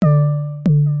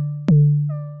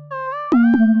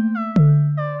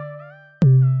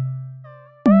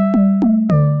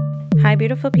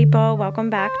beautiful people.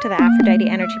 Welcome back to the Aphrodite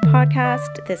Energy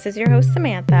Podcast. This is your host,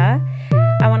 Samantha.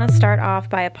 I want to start off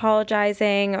by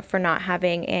apologizing for not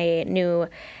having a new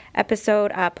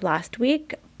episode up last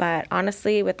week, but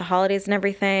honestly, with the holidays and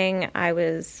everything, I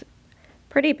was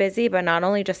pretty busy, but not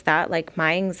only just that, like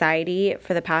my anxiety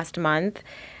for the past month,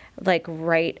 like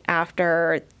right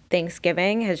after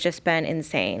Thanksgiving has just been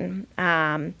insane. So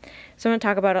I'm going to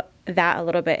talk about that a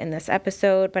little bit in this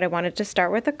episode, but I wanted to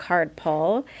start with a card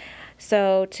pull.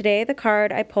 So today the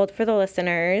card I pulled for the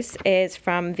listeners is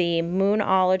from the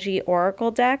Moonology Oracle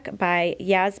deck by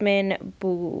Yasmin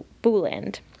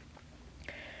Bouland.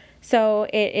 So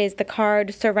it is the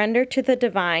card Surrender to the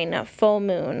Divine, Full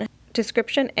Moon.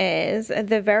 Description is,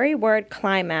 the very word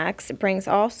climax brings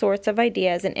all sorts of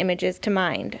ideas and images to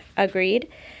mind. Agreed?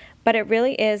 But it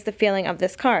really is the feeling of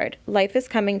this card. Life is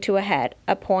coming to a head,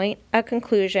 a point, a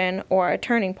conclusion, or a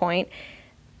turning point.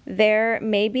 There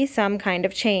may be some kind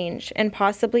of change, and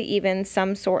possibly even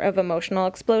some sort of emotional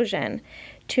explosion.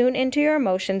 Tune into your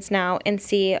emotions now and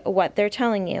see what they're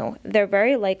telling you. They're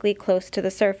very likely close to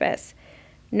the surface.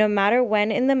 No matter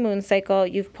when in the moon cycle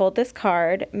you've pulled this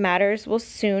card, matters will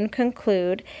soon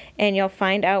conclude, and you'll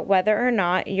find out whether or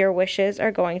not your wishes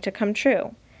are going to come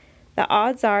true. The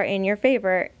odds are in your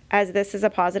favor, as this is a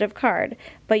positive card,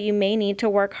 but you may need to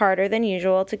work harder than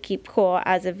usual to keep cool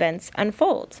as events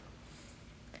unfold.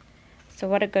 So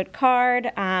what a good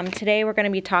card. Today we're going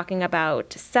to be talking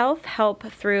about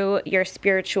self-help through your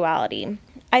spirituality.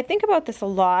 I think about this a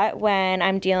lot when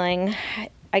I'm dealing,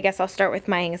 I guess I'll start with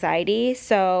my anxiety.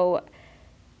 So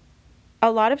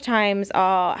a lot of times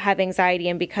I'll have anxiety,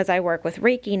 and because I work with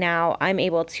Reiki now, I'm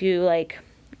able to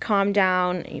calm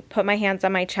down, put my hands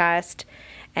on my chest,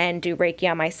 and do Reiki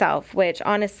on myself, which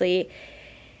honestly,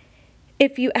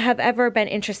 if you have ever been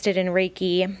interested in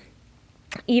Reiki,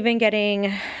 even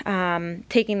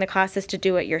taking the classes to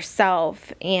do it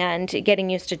yourself and getting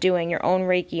used to doing your own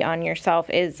Reiki on yourself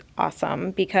is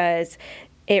awesome, because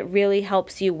it really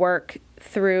helps you work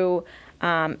through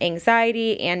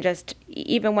anxiety. And just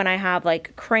even when I have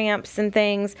cramps and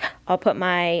things, I'll put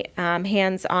my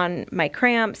hands on my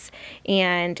cramps,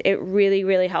 and it really,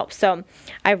 really helps. So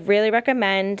I really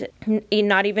recommend,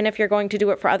 not even if you're going to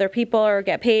do it for other people or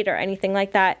get paid or anything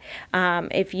like that,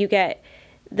 if you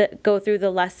go through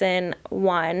the lesson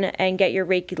 1 and get your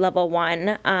Reiki level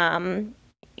 1,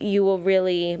 you will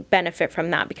really benefit from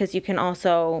that, because you can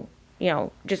also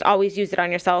just always use it on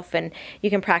yourself, and you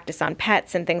can practice on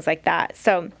pets and things like that.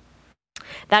 So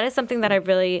that is something that I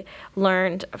really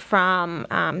learned from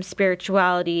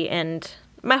spirituality and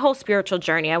my whole spiritual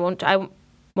journey. I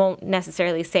won't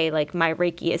necessarily say my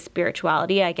Reiki is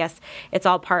spirituality. I guess it's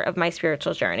all part of my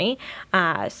spiritual journey.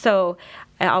 So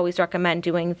I always recommend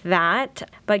doing that.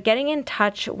 But getting in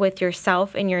touch with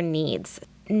yourself and your needs,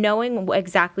 knowing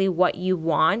exactly what you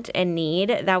want and need,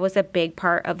 that was a big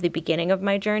part of the beginning of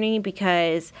my journey,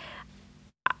 because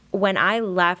when I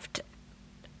left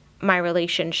my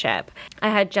relationship, I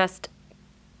had just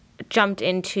jumped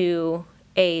into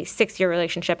a 6-year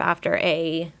relationship after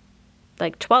a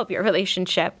 12-year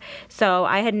relationship. So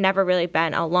I had never really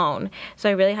been alone. So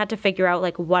I really had to figure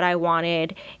out what I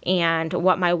wanted and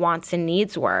what my wants and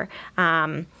needs were.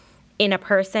 In a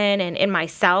person and in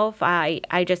myself, I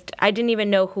didn't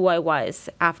even know who I was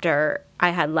after I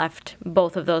had left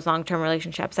both of those long-term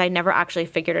relationships. I never actually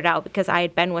figured it out, because I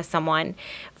had been with someone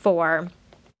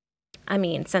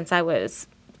since I was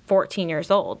 14 years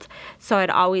old. So I'd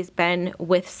always been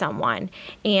with someone,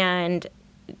 and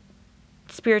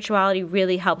spirituality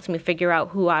really helped me figure out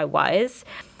who I was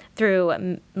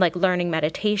through learning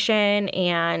meditation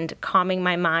and calming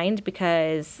my mind,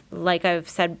 because like I've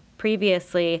said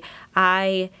previously,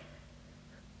 I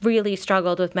really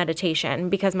struggled with meditation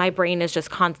because my brain is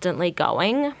just constantly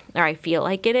going, or I feel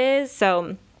like it is.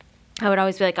 So I would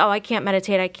always be like, oh, I can't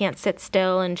meditate. I can't sit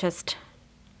still and just,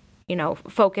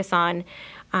 focus on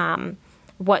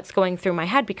what's going through my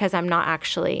head, because I'm not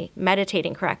actually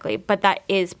meditating correctly. But that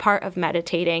is part of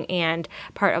meditating, and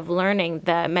part of learning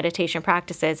the meditation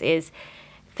practices is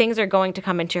things are going to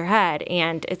come into your head,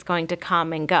 and it's going to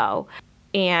come and go.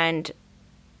 And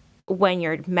when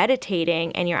you're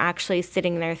meditating and you're actually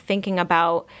sitting there thinking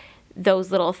about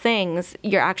those little things,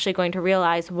 you're actually going to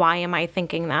realize, why am I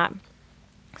thinking that?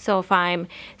 So if I'm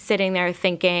sitting there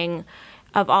thinking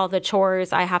of all the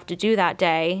chores I have to do that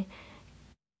day,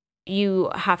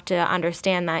 you have to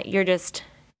understand that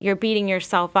you're beating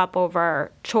yourself up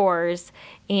over chores,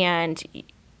 and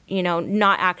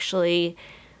not actually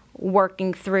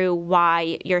working through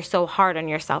why you're so hard on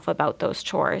yourself about those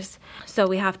chores. So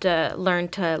we have to learn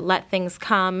to let things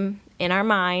come in our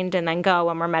mind and then go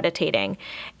when we're meditating.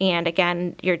 And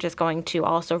again, you're just going to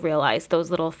also realize those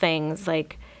little things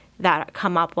like that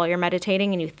come up while you're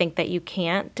meditating and you think that you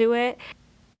can't do it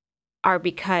are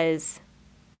because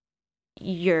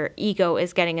your ego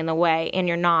is getting in the way and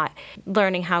you're not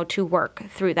learning how to work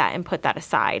through that and put that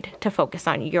aside to focus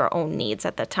on your own needs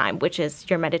at the time, which is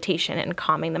your meditation and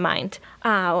calming the mind.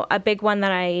 A big one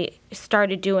that I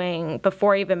started doing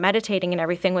before even meditating and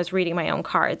everything was reading my own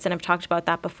cards, and I've talked about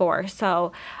that before.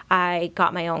 So I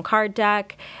got my own card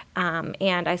deck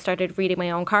and I started reading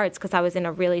my own cards because I was in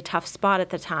a really tough spot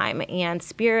at the time. And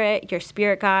your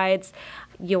spirit guides,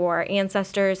 your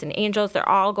ancestors and angels, they're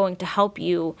all going to help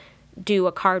you do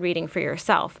a card reading for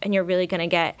yourself, and you're really going to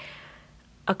get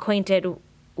acquainted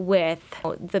with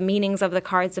the meanings of the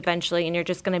cards eventually, and you're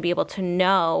just going to be able to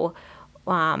know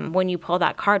when you pull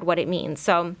that card what it means.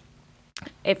 So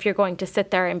if you're going to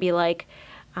sit there and be like,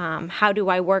 how do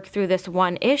I work through this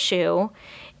one issue,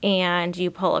 and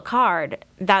you pull a card,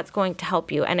 that's going to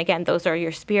help you. And again, those are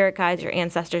your spirit guides, your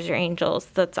ancestors, your angels.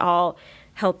 That's all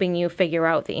helping you figure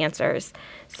out the answers.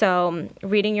 So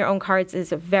reading your own cards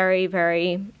is very,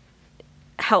 very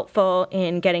helpful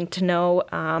in getting to know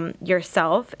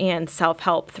yourself and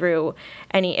self-help through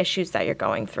any issues that you're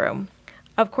going through.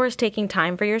 Of course, taking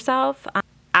time for yourself.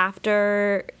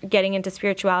 After getting into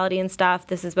spirituality and stuff,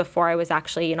 this is before I was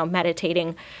actually,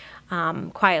 meditating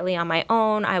quietly on my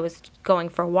own. I was going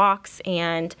for walks,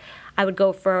 and I would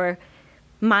go for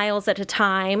miles at a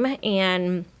time,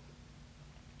 and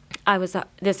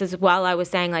this is while I was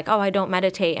saying like, oh, I don't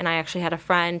meditate. And I actually had a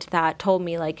friend that told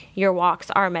me like, your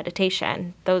walks are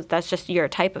meditation. That's just your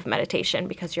type of meditation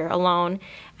because you're alone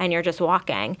and you're just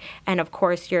walking. And of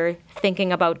course you're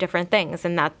thinking about different things.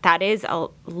 And that is a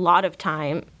lot of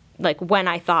time, like when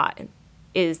I thought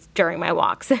is during my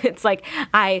walks. It's like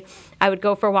I would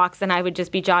go for walks and I would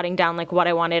just be jotting down like what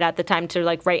I wanted at the time to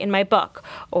like write in my book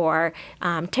or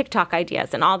TikTok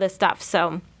ideas and all this stuff.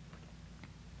 So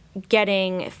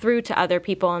getting through to other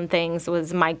people and things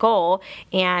was my goal,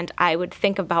 and I would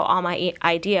think about all my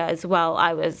ideas while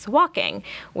I was walking,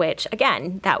 which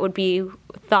again, that would be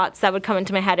thoughts that would come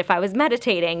into my head if I was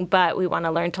meditating, but we want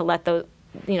to learn to let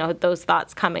those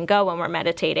thoughts come and go when we're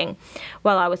meditating.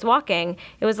 While I was walking,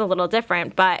 it was a little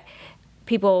different, but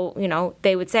people,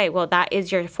 they would say, well, that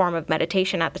is your form of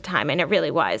meditation at the time, and it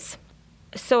really was.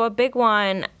 So a big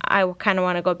one I kind of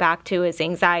want to go back to is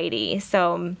anxiety.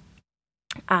 So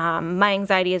my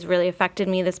anxiety has really affected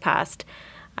me this past,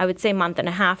 I would say, month and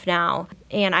a half now,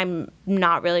 and I'm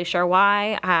not really sure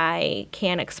why. I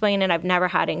can't explain it. I've never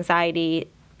had anxiety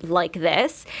like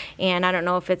this, and I don't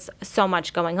know if it's so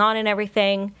much going on and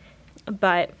everything,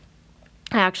 but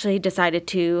I actually decided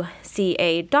to see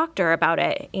a doctor about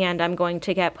it, and I'm going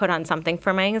to get put on something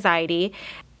for my anxiety.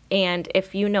 And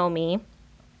if you know me,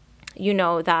 you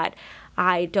know that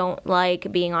I don't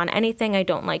like being on anything. I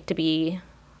don't like to be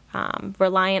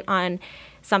reliant on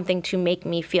something to make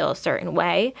me feel a certain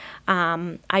way.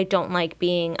 I don't like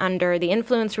being under the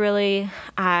influence, really.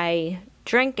 I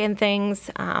drink and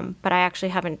things, but I actually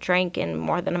haven't drank in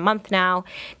more than a month now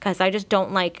because I just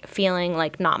don't like feeling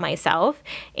like not myself.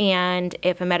 And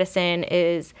if a medicine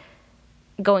is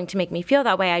going to make me feel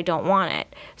that way, I don't want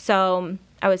it. So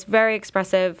I was very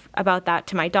expressive about that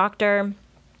to my doctor,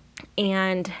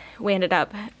 and we ended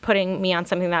up putting me on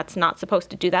something that's not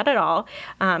supposed to do that at all.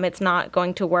 It's not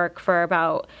going to work for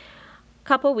about a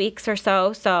couple weeks or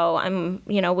so. So I'm,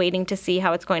 waiting to see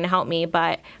how it's going to help me.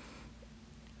 But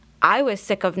I was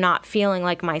sick of not feeling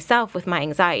like myself with my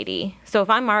anxiety. So if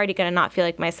I'm already going to not feel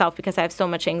like myself because I have so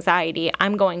much anxiety,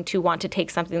 I'm going to want to take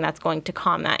something that's going to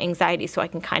calm that anxiety so I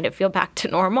can kind of feel back to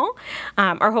normal,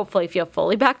 or hopefully feel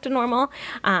fully back to normal.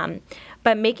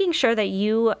 But making sure that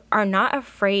you are not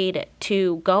afraid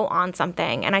to go on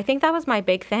something. And I think that was my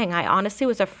big thing. I honestly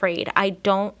was afraid. I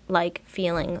don't like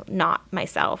feeling not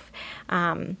myself.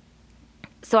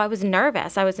 So I was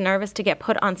nervous. I was nervous to get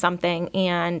put on something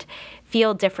and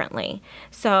feel differently.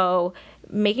 So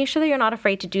making sure that you're not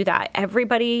afraid to do that.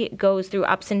 Everybody goes through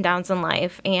ups and downs in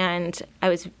life. And I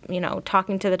was,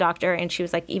 talking to the doctor, and she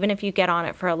was like, even if you get on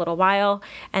it for a little while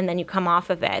and then you come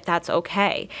off of it, that's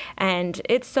okay. And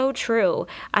it's so true.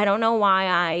 I don't know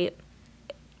why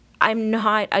I'm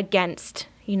not against,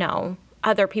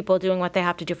 other people doing what they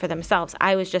have to do for themselves.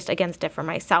 I was just against it for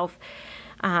myself,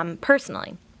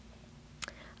 personally.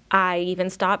 I even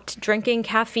stopped drinking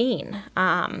caffeine.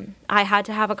 I had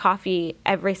to have a coffee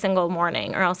every single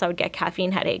morning or else I would get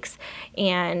caffeine headaches.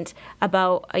 And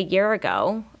about a year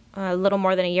ago, a little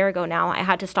more than a year ago now, I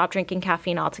had to stop drinking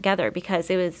caffeine altogether because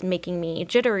it was making me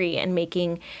jittery and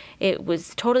it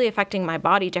was totally affecting my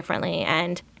body differently.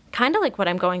 And kind of like what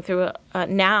I'm going through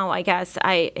now, I guess.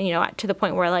 To the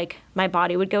point where like my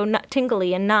body would go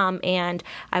tingly and numb, and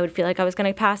I would feel like I was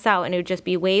going to pass out, and it would just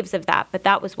be waves of that. But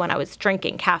that was when I was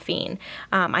drinking caffeine.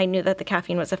 I knew that the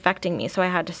caffeine was affecting me, so I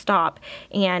had to stop.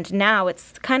 And now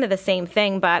it's kind of the same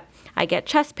thing, but I get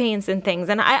chest pains and things,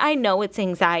 and I know it's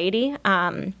anxiety.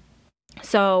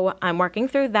 So I'm working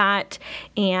through that,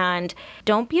 and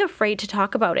don't be afraid to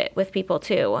talk about it with people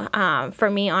too. For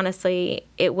me, honestly,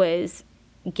 it was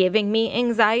giving me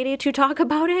anxiety to talk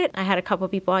about it. I had a couple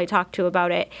people I talked to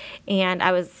about it, and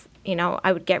I was,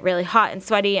 I would get really hot and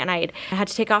sweaty, and I had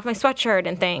to take off my sweatshirt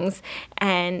and things,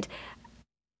 and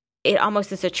it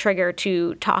almost is a trigger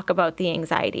to talk about the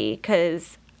anxiety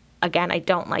because, again, I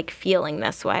don't like feeling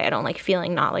this way. I don't like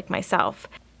feeling not like myself.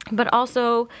 But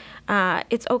also,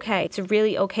 it's okay. It's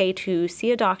really okay to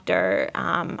see a doctor,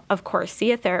 of course,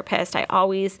 see a therapist. I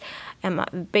always am a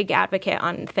big advocate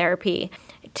on therapy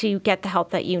to get the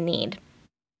help that you need.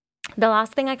 The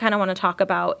last thing I kind of want to talk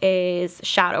about is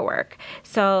shadow work.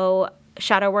 So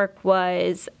shadow work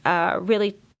was a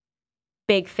really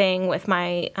big thing with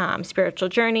my spiritual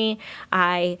journey.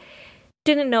 I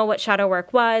didn't know what shadow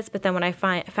work was, but then when I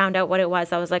found out what it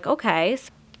was, I was like, okay, so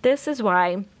this is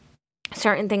why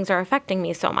certain things are affecting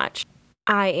me so much.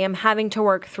 I am having to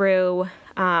work through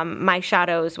my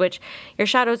shadows, which your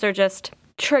shadows are just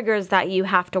triggers that you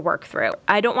have to work through.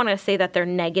 I don't want to say that they're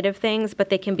negative things, but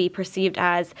they can be perceived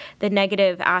as the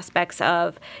negative aspects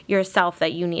of yourself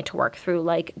that you need to work through,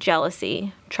 like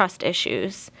jealousy, trust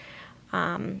issues,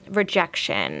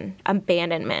 rejection,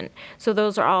 abandonment. So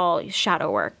those are all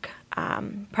shadow work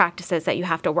practices that you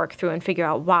have to work through and figure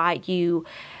out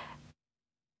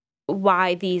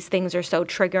why these things are so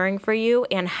triggering for you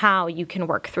and how you can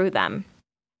work through them.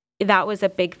 That was a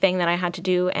big thing that I had to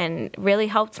do and really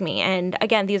helped me. And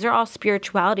again, these are all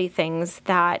spirituality things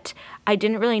that I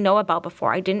didn't really know about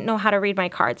before. I didn't know how to read my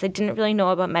cards. I didn't really know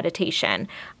about meditation.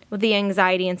 With the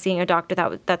anxiety and seeing a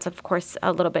doctor, that's of course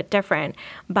a little bit different.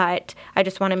 But I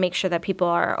just want to make sure that people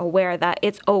are aware that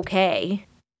it's okay.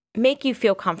 Make you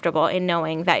feel comfortable in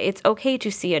knowing that it's okay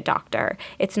to see a doctor.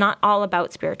 It's not all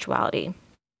about spirituality.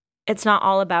 It's not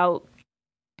all about,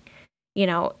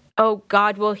 oh,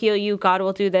 God will heal you, God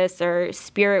will do this, or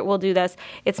spirit will do this.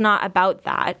 It's not about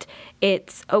that.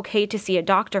 It's okay to see a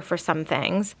doctor for some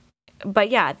things.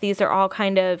 But yeah, these are all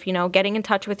kind of, getting in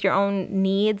touch with your own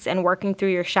needs and working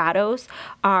through your shadows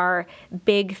are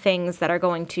big things that are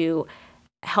going to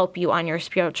help you on your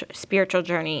spiritual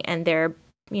journey. And they're,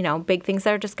 big things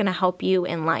that are just going to help you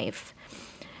in life.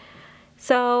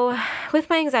 So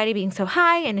with my anxiety being so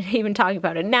high and even talking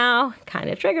about it now kind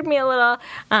of triggered me a little.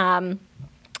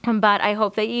 But I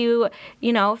hope that you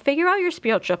figure out your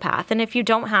spiritual path. And if you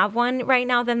don't have one right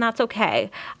now, then that's okay.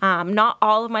 Not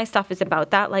all of my stuff is about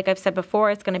that. Like I've said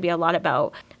before, it's going to be a lot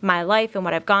about my life and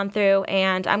what I've gone through.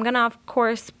 And I'm going to, of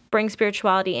course, bring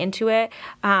spirituality into it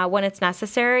when it's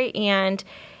necessary. And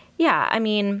yeah,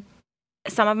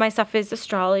 some of my stuff is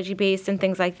astrology based and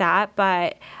things like that.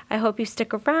 But I hope you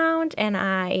stick around, and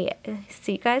I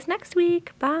see you guys next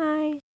week. Bye.